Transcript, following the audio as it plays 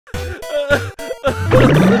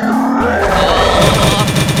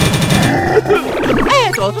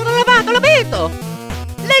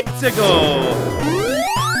Let's go!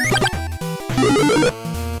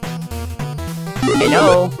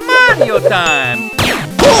 Hello. Mario time!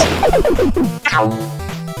 Oh.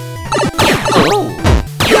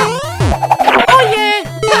 Oh yeah!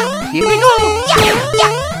 Here we go.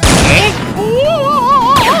 Eh?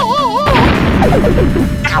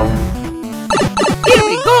 Here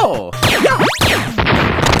we go!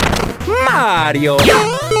 Mario!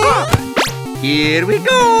 Here we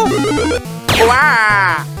go!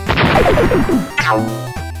 Wow.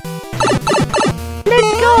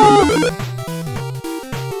 Let's go!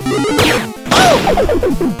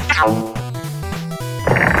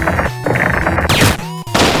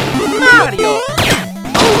 Mario!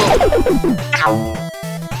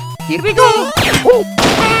 Here we go.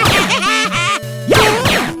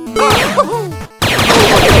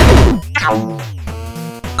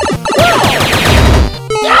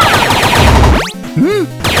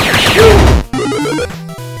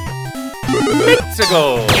 Let's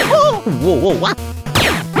go! Whoa, whoa, what?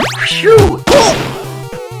 Shoot!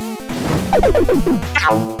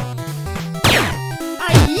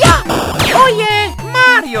 Oh yeah!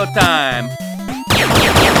 Mario time!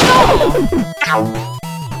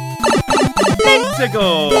 Let's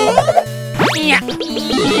go!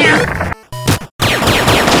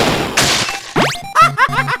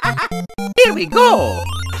 Here we go!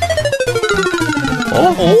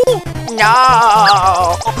 Oh, no.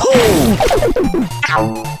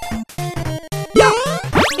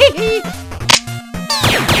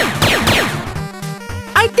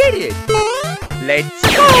 I did it! Let's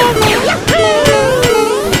go!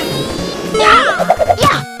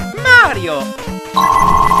 Mario!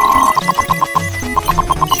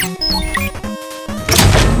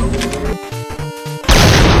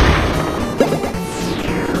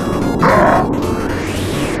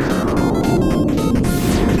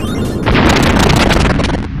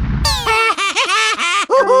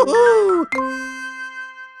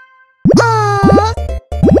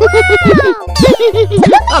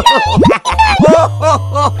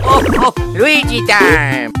 Luigi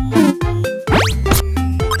time.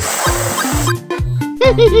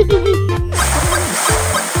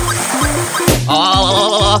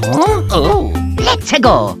 Oh. Let's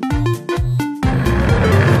go.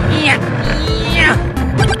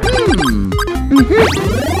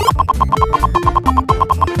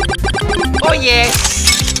 Oh yeah!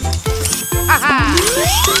 Aha.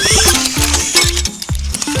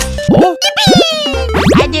 Oh?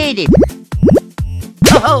 I did it.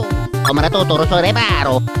 Oh, come natuturo sa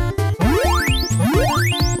reparo.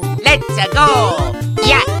 Let's go!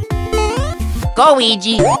 Yeah. Go,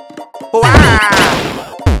 Luigi. Wow!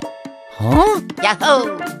 Huh?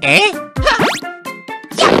 Yahoo! Eh?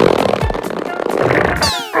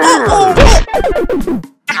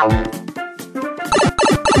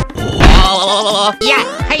 Oh, yeah,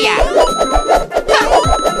 hiya.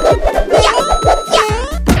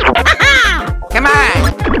 Come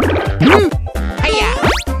on! Hiya.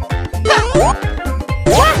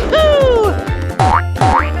 Wahoo!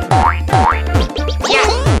 Yeah.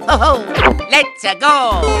 Oh, Let's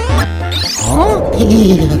go!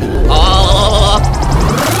 oh.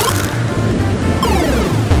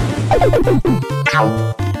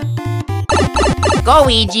 Go,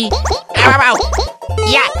 Luigi. Ow, ow.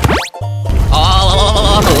 Yeah.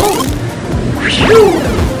 Oh.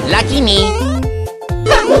 Lucky me.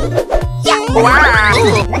 Wow!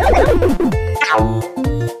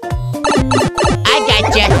 I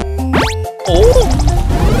gotcha. Oh!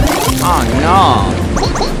 Oh no!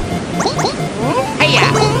 Hiya.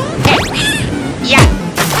 Hey. Yeah.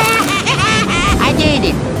 I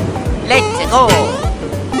did it. Let's go!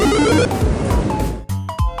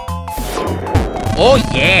 Oh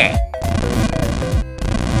yeah!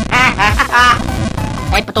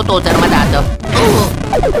 Ay, patutusan naman nato.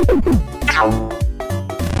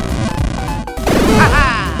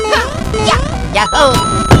 Yahoo!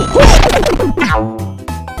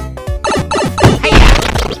 Hiya.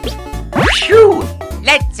 Shoot!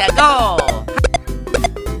 Let's go!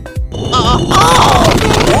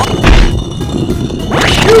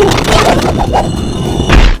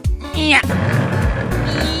 Yeah!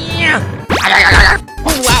 Yeah!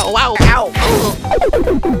 Wow, wow, ow.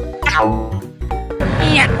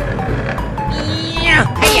 Yeah! Yeah!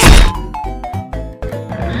 Hiya.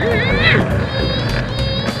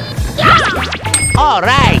 All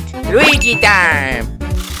right. Luigi time!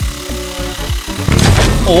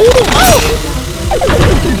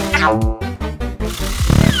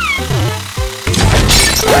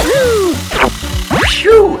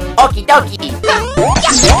 Shoo! Okie dokie.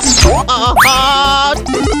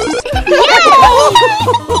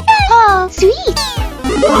 Oh, sweet.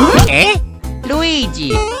 Eh?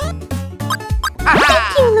 Luigi!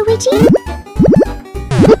 Thank you, Luigi.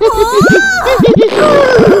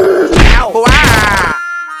 Wow!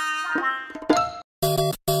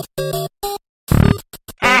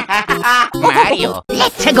 Mario!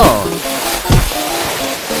 Let's go!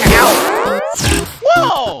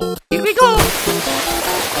 Whoa! Here we go!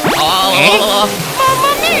 Oh!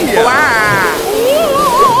 Mamma mia! Wow!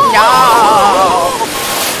 No!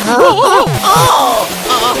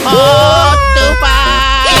 Oh, tupa!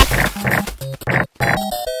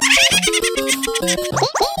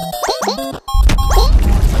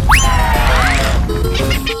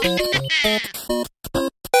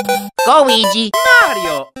 Go, Luigi!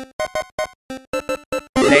 Mario!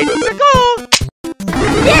 Let's go!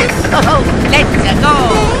 Yes! Oh, let's go!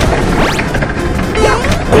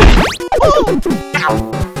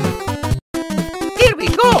 Here we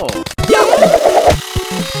go!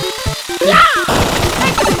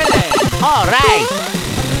 Excellent! All right!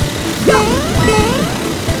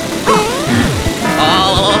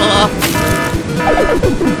 Oh!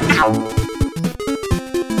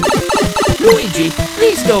 Luigi,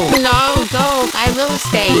 please go! No, go! I will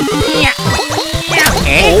stay!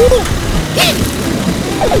 Eh?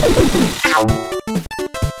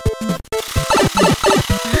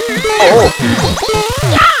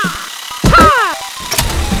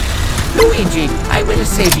 Luigi, I will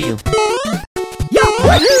save you.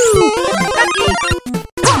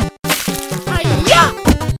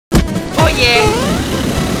 Oh yeah!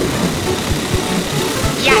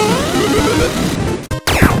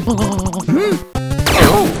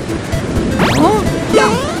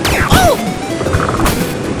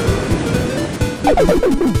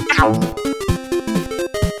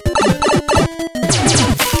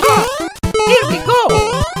 Here we go!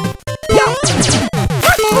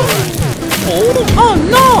 Oh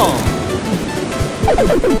no!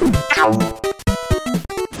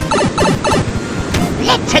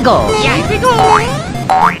 Let's go! Here we go!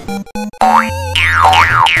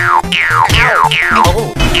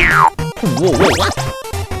 Whoa, whoa, what?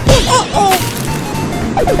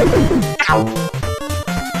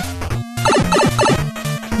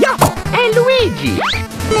 Hey Luigi!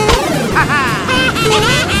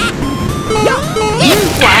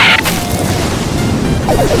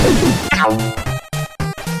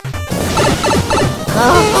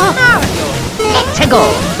 Let's go!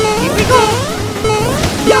 Here we go!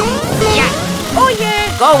 Oh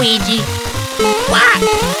yeah! Go, Luigi! What?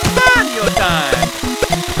 Mario time!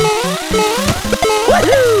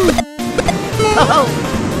 Oh!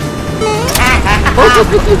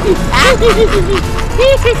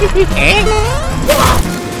 Eh?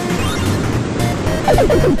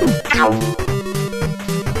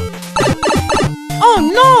 Oh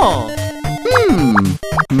no!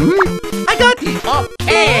 I got it!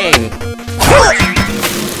 Okay!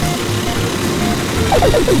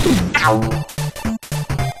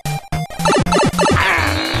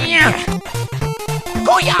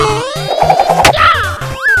 Go ya!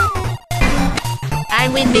 I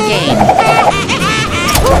win the game!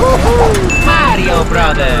 Mario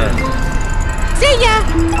Brothers! See ya!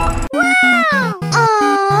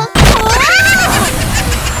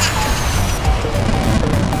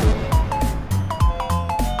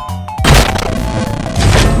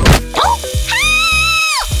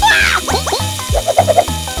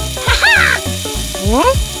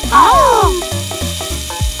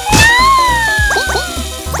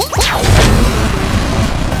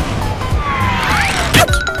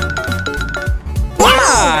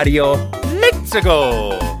 Mario, let's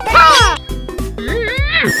go!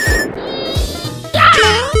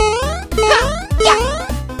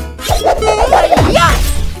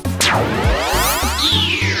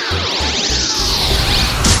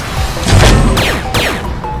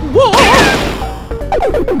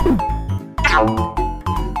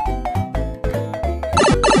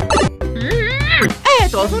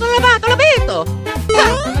 Eto, sono lavato, l'ho visto!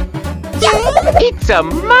 It's a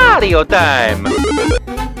Mario time!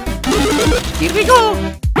 Here we go!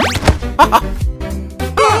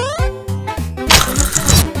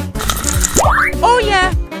 Oh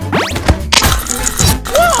yeah!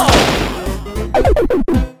 Whoa!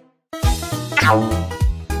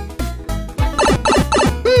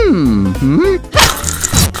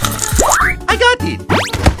 I got it!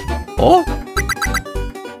 Oh?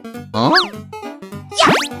 Huh?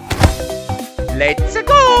 Let's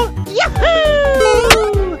go!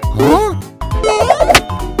 Yahoo! Huh?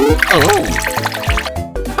 Oh!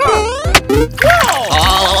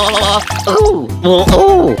 Oh! Oh!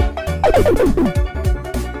 Oh!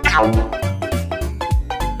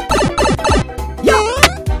 Yeah!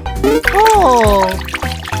 Oh!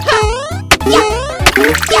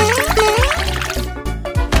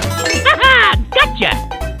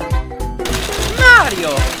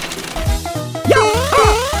 Mario!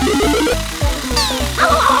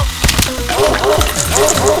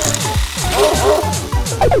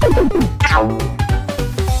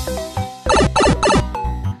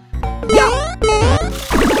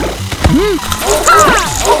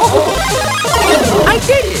 I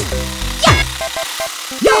did it!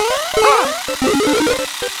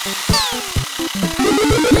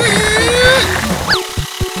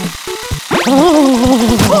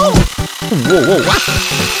 Whoa, whoa, what?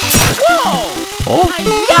 Whoa! Oh,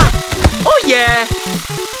 Oh yeah!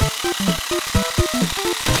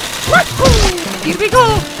 Here we go!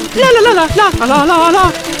 La la la la la la la la!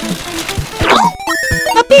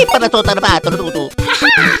 tapi pada total bato tutu.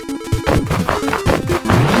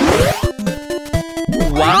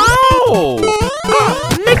 Wow!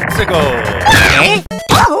 Mexico! Eh?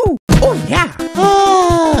 Oh! Oh yeah!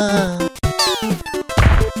 Ah.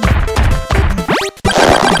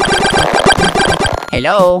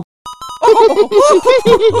 Hello!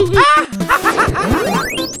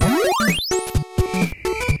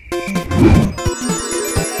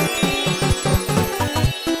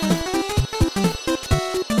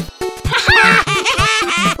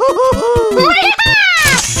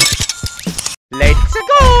 Let's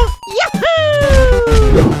go! Yahoo!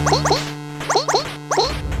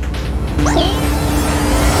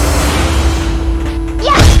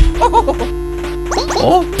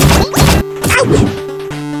 Oh,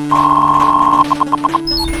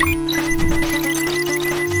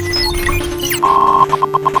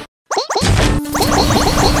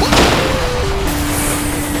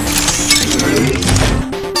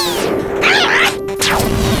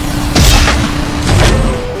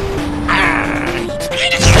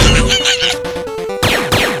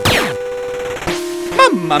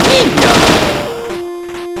 Mamma mia!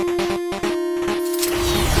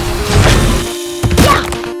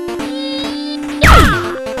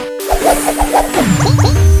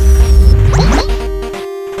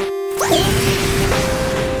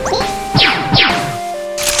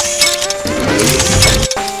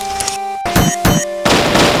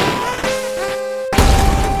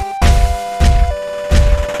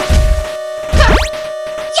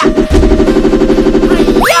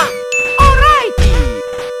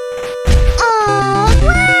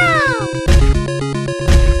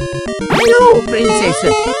 Hello, princess!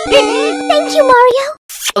 Thank you, Mario.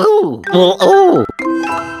 oh, oh, oh.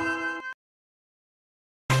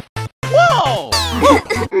 Wow!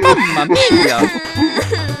 Mamma mia!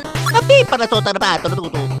 Tapi pada total bato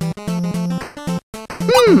tutu.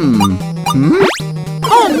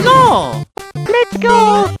 Oh no! Let's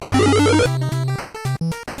go!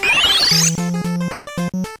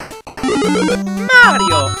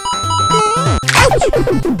 Mario!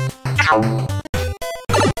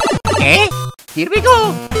 Eh? Here we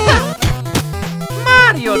go!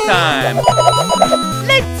 Mario time!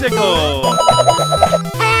 Let's go!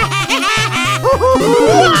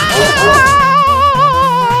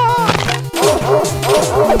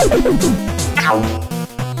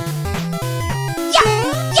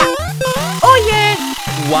 Oh yeah!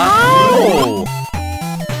 Wow!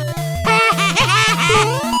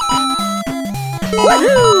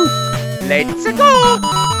 Woohoo! Let's go!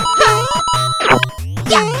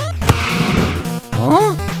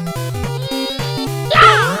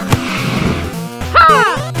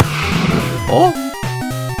 Huh? Oh?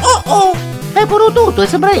 Oh, oh! È pure tutto,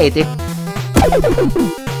 sembra rete.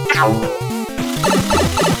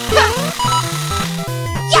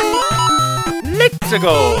 Let's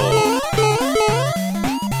go!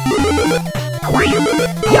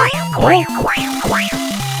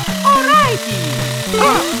 Alrighty!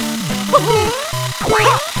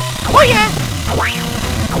 Oh yeah!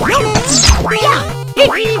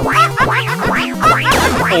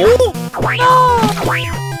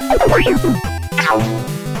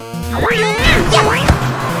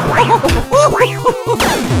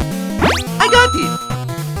 I got it!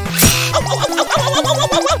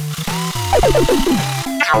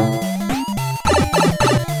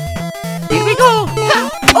 Here we go!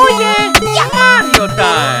 Oh yeah! Mario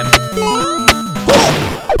time!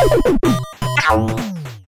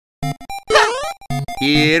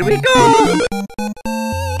 Here we go!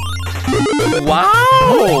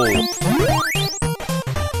 Wow!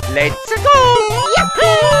 Let's go!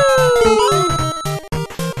 Yahoo!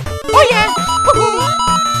 Oh yeah!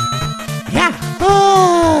 Yeah!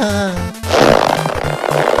 Ah.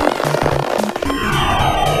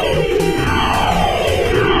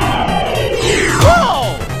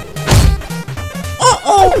 Whoa! Oh,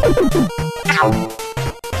 oh!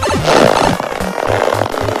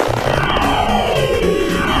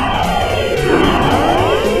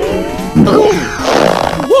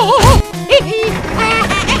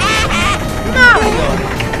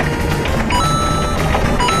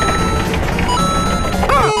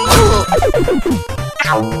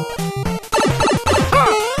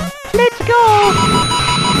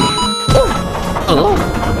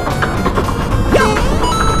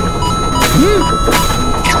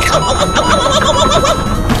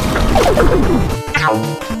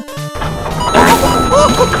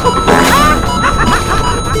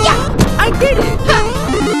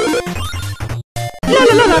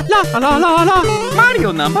 la.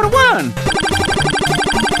 Mario number 1.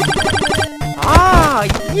 Ah,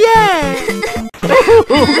 yeah.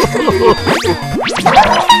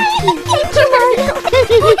 Thank you, Mario.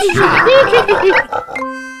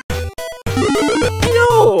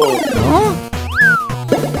 No. Huh?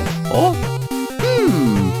 Oh.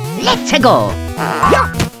 Let's go.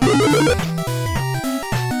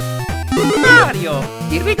 Mario,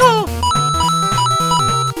 here we go.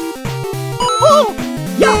 Oh,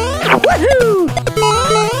 yeah. Woohoo.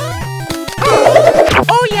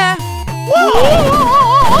 Oh, yeah.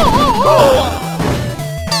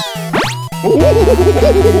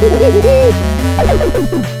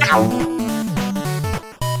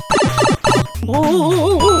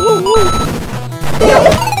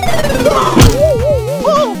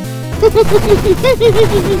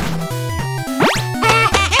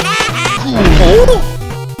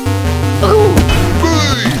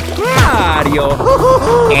 Mario.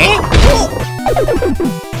 Eh?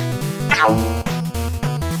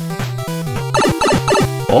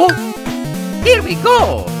 Oh, here we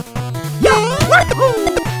go.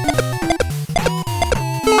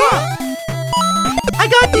 I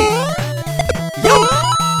got it.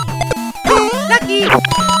 Lucky.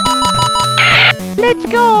 Let's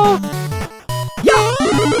go.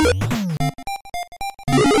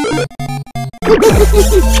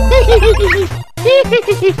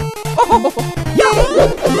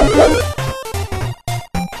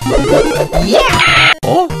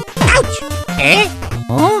 Oh, ouch. Eh?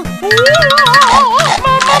 Huh?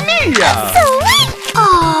 Mamma mia.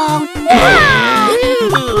 Oh,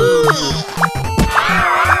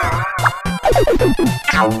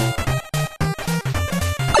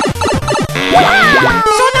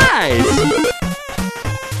 So nice.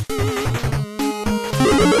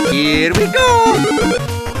 Here we go.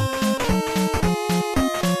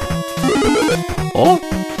 Oh.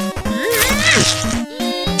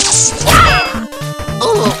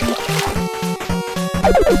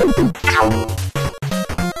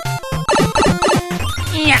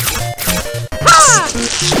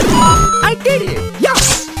 I did it!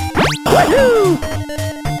 Yes! Woohoo!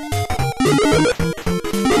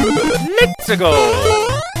 Let's go!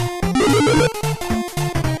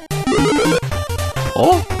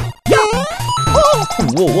 Oh! Yeah! Oh!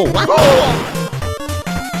 Whoa, whoa, what?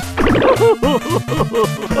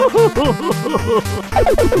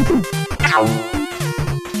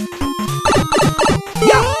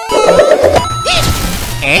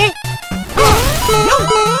 Eh?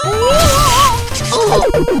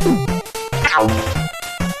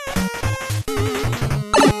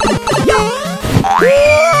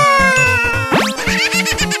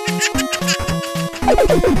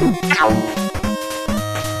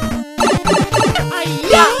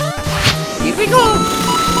 Here we go!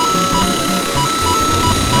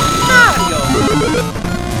 Mario!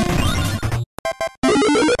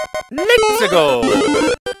 Let's go!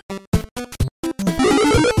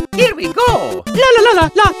 Here we go! La la la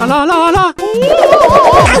la la la la la!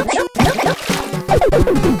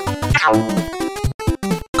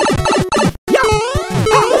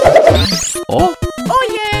 Oh! Oh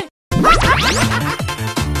yeah!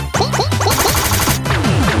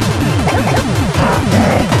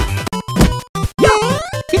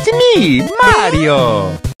 It's me,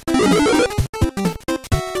 Mario!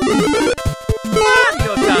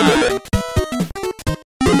 Mario time!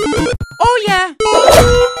 Oh yeah!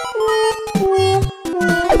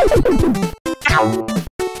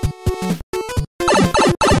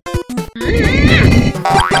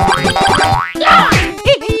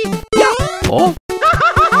 Oh!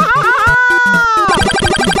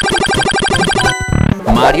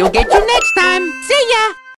 Mario get you next time! See ya!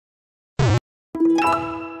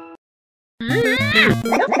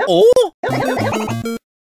 Oh!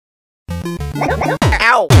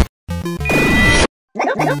 Ow!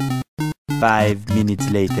 5 minutes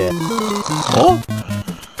later. Oh!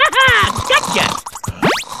 Haha! Gotcha!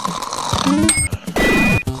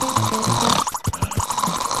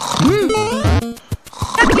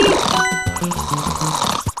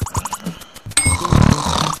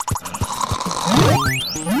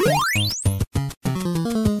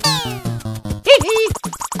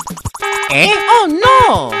 Eh? Oh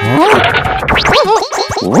no!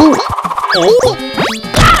 Oh!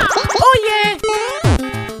 Oh yeah!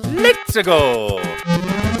 Let's go!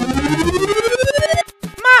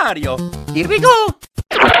 Mario, here we go!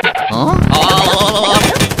 Huh? Oh!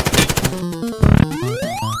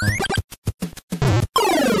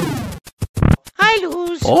 I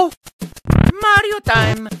lose! Oh! Mario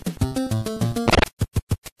time!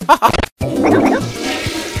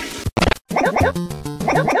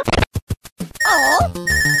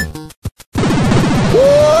 oh.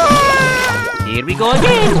 Here we go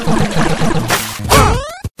again.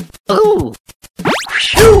 Ooh.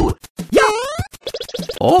 Phew. Yeah.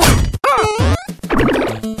 Oh.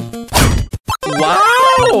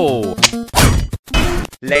 Wow.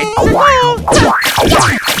 Let's go.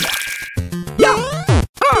 Yeah.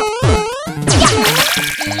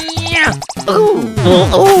 Yeah. Ooh. Oh,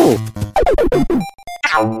 oh.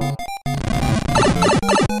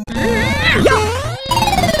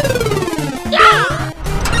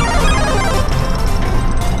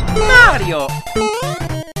 Mario.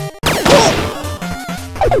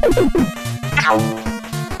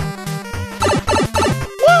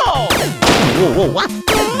 Whoa. Whoa, whoa, what?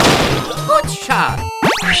 Good shot.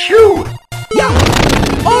 Phew. Yeah.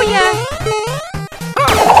 Oh yeah.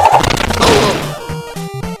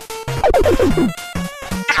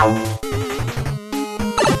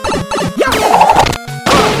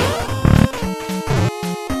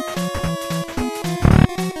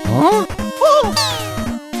 Huh?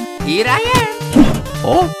 Here I am.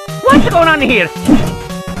 Oh, what's going on here?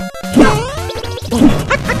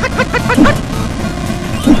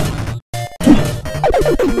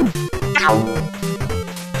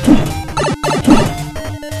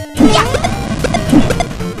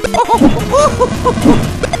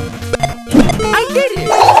 I did it.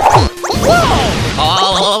 Whoa.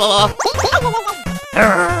 Oh.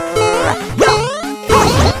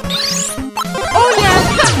 Oh yeah.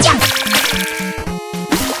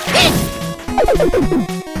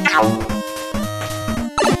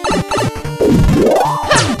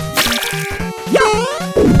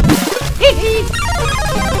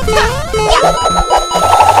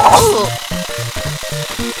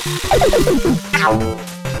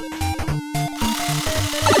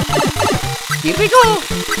 Here we go.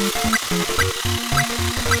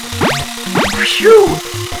 Phew.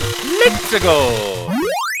 Let's go.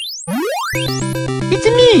 It's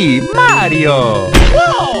me, Mario!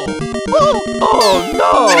 Whoa. Oh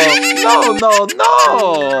no! No, no, no!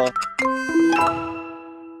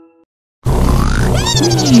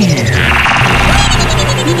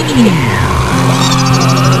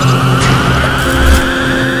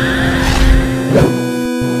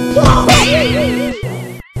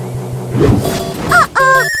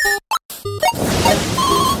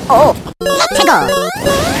 Oh, let's go.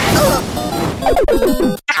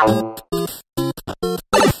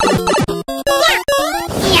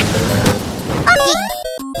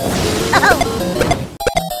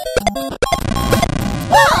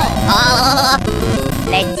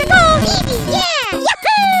 Let's go, baby! Yeah!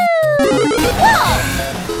 Yahoo!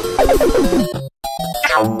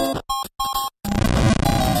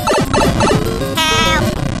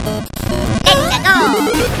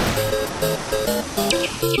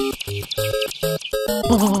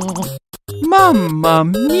 Mamma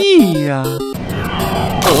mia!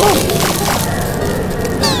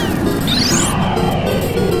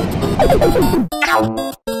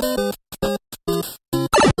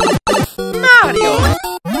 Mario.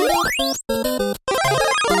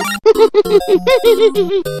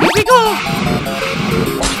 Here we go.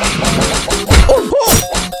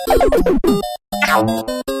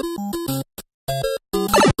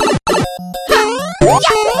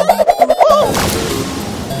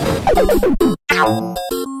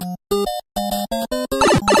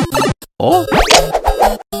 Oh!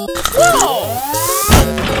 Whoa.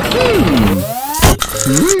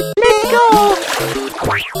 Let's go!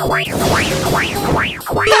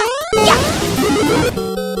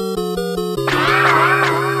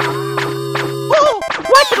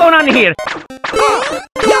 What's going on here?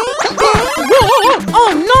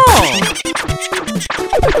 Oh no!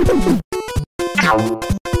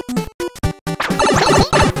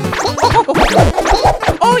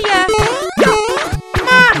 Oh yeah!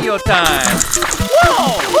 Mario time! Whoa!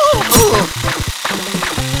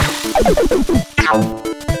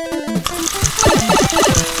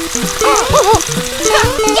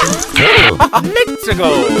 Let's go!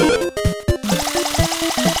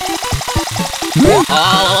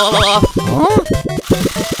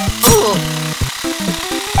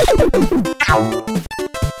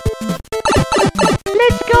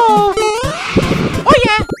 Let's go! Oh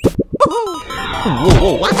yeah!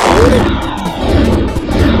 Whoa, what?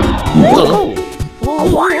 Whoa.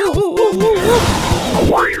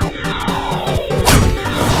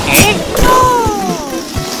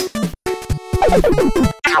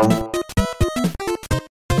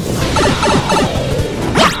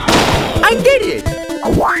 I did it!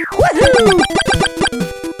 Woohoo!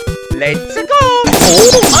 Let's go!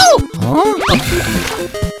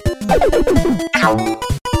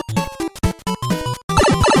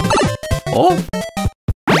 Oh!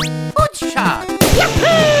 Good shot!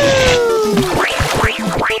 Yahoo!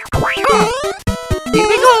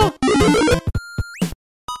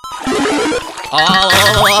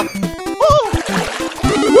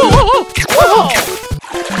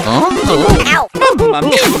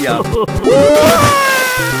 mia!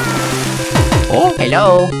 Oh,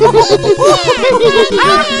 hello.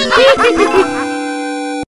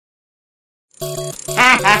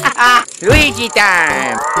 Luigi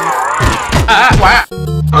time! What?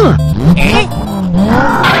 Eh?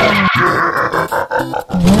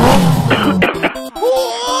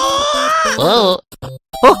 Oh.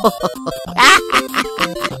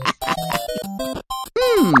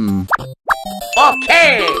 Hmm.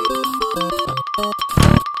 Okay.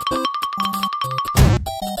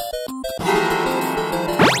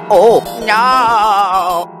 Oh,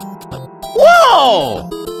 no! Whoa!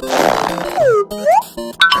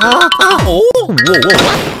 Oh,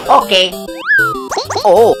 Okay.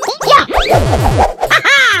 Oh, Yeah.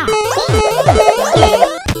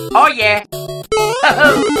 oh yeah.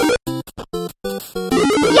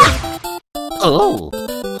 Oh.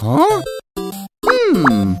 Huh?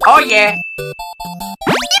 Hmm. Oh yeah.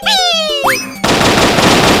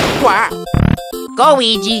 wow! Go,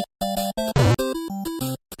 Luigi!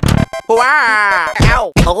 Wow!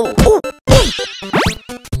 Ow! Oh!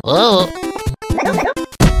 Oh.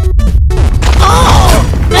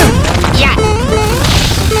 Yeah!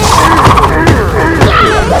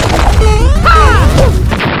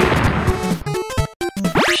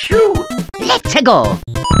 Let's go.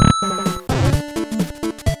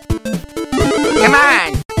 Come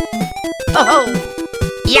on! Oh!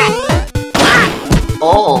 Yeah!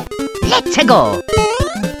 Oh! Let's go.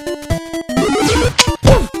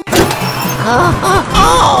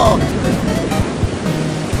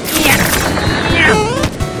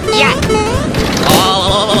 Yeah!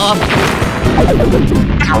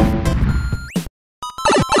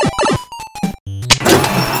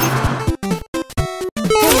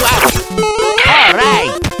 All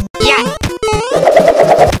right. Yeah!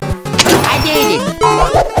 I did it.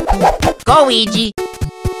 Go, Luigi!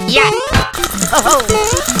 Yeah! Oh!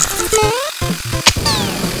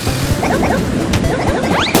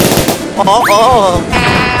 Oh! Oh!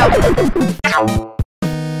 Ow!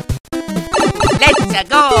 Let's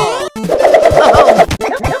go! Oh!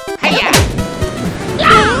 Hiya!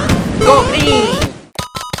 Go green!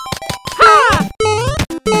 Ha!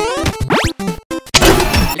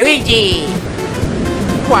 Luigi!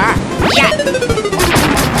 What? Yeah!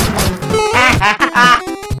 Ha ha ha ha!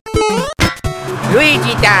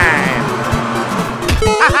 Luigi time!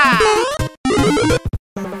 Ha ha!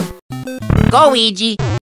 Go, Luigi!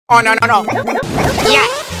 Oh, no, no, no! Yeah!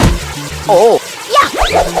 Oh!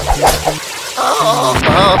 Oh.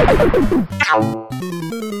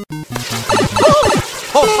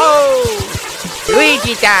 Ho ho!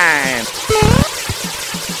 Luigi time!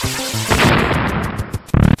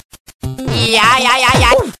 Yeah!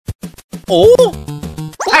 Oh.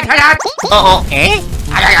 Hot, hot, hot. Oh. Eh?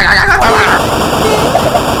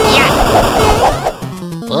 Yeah!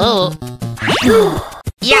 Oh.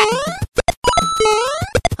 Yeah!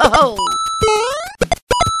 Ho ho!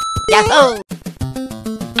 Yahoo!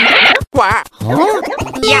 What? Huh?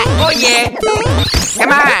 Yeah! Oh yeah.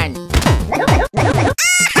 Come on!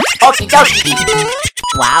 Okie dokie.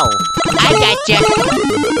 Wow! I gotcha!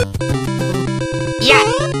 Yeah!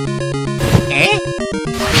 Eh?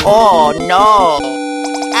 Oh no!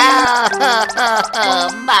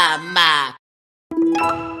 Mama.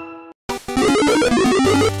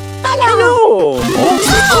 Hello!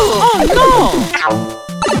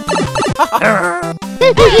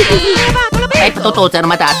 Ay, patutusan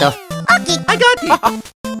mata to. I got it.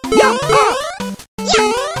 Yeah.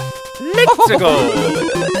 Let's go.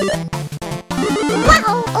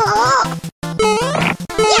 Wow.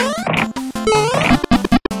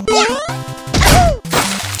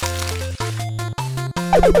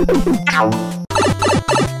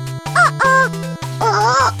 Oh.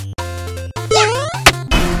 Oh. Yeah.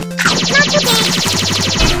 Not today.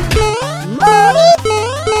 Move it.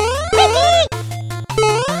 Ready.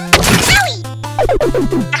 Owie.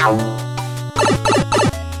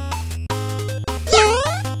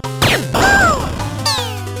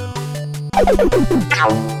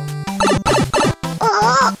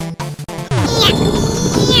 Oh.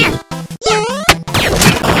 Yeah.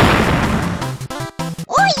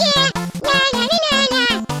 Oh yeah. La.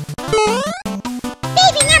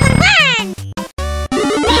 Baby number one.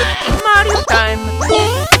 Mario time!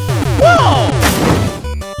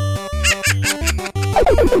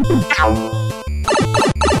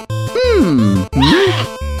 Hmm.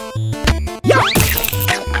 Yeah!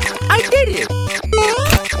 I did it!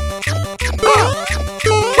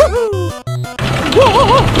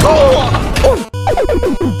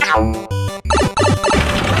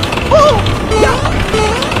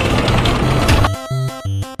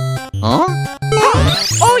 Huh?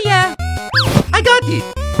 Oh yeah! I got it!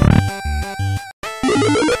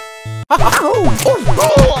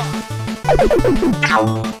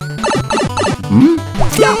 Hmm?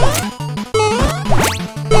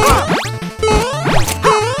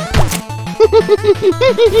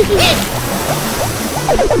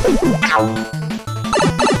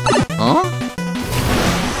 Huh?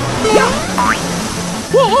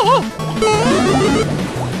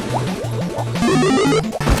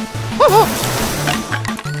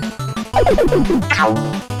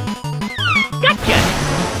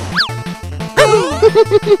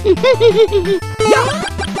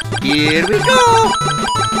 Here we go!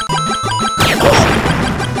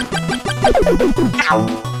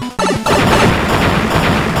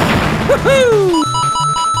 Woohoo!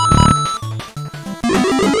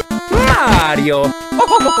 Mario!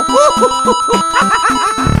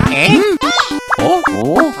 Eh? Oh,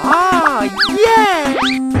 oh. Ah, yeah!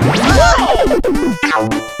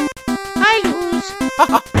 I lose.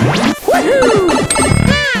 Woohoo!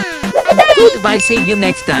 Goodbye, save you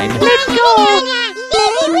next time. Let's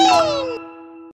go!